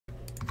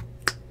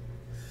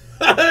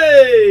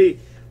Hey!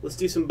 Let's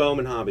do some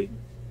Bowman Hobby.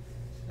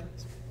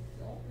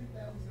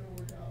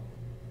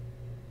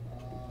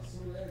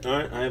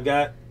 Alright, I've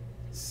got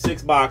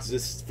 6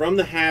 boxes from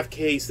the half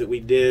case that we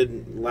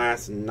did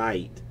last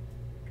night.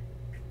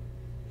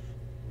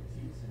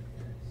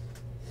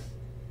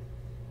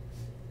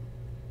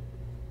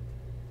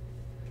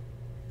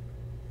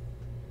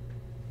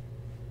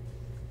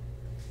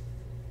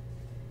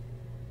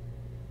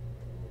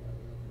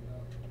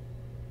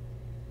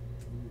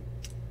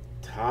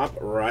 Top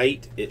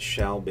right it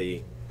shall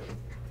be.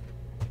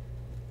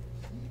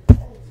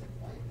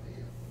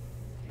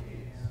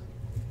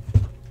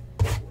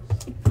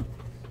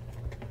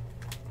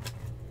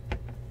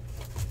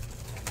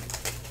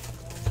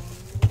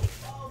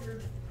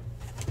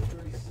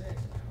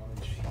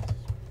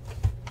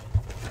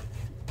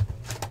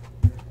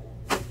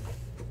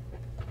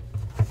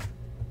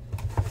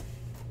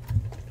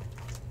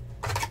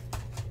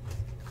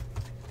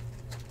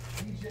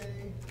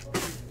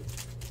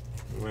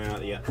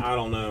 Well, yeah, I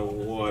don't know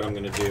what I'm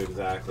going to do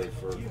exactly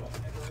for...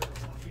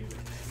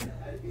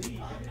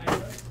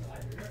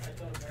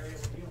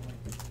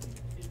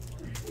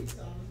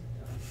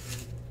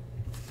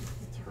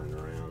 Turn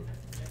around.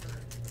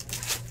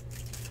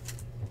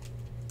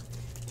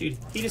 Dude,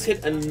 he just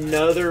hit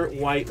another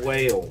white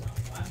whale.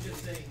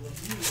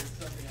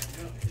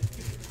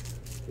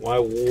 Why,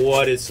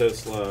 what is so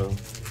slow?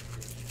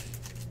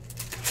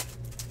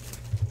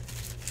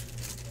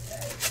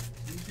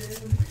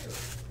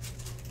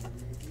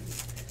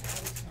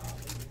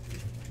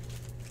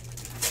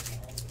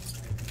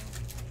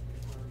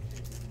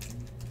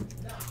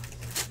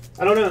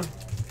 I don't know.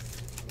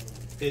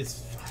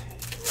 It's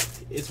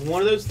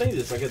one of those things.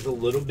 It's like it's a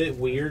little bit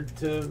weird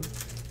to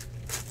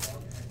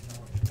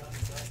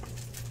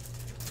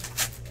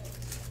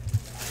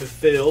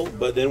fill,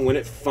 but then when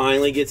it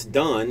finally gets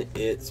done,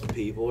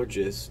 people are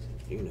just,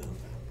 you know,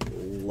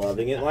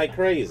 loving it like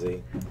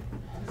crazy.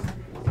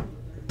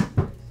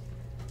 So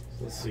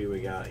let's see what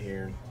we got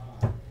here.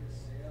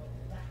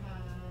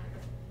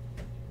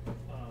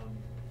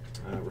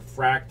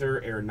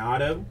 Refractor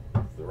Arenado,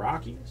 the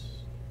Rockies.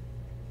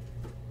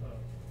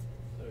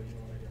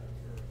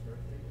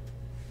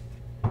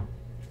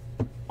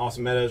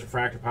 Austin Meadows,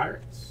 Refractor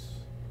Pirates.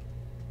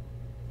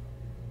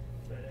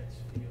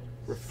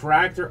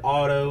 Refractor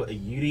Auto,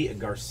 Yudi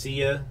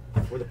Garcia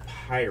for the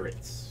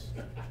Pirates.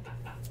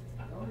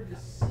 Number to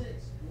 6,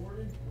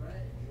 Gordon Brett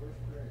and George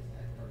Perez.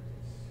 That card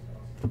is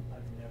awesome.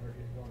 I've never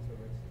gone to a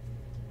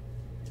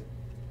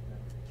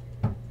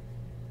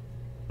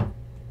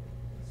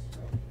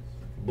race.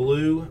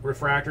 Blue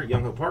Refractor,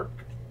 Young Ho Park.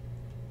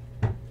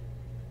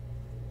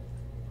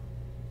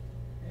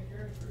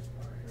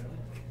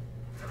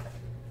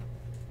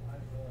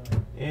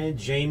 And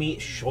Jamie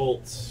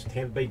Schultz,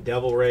 Tampa Bay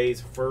Devil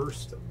Rays,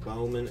 first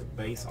Bowman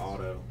base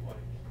auto.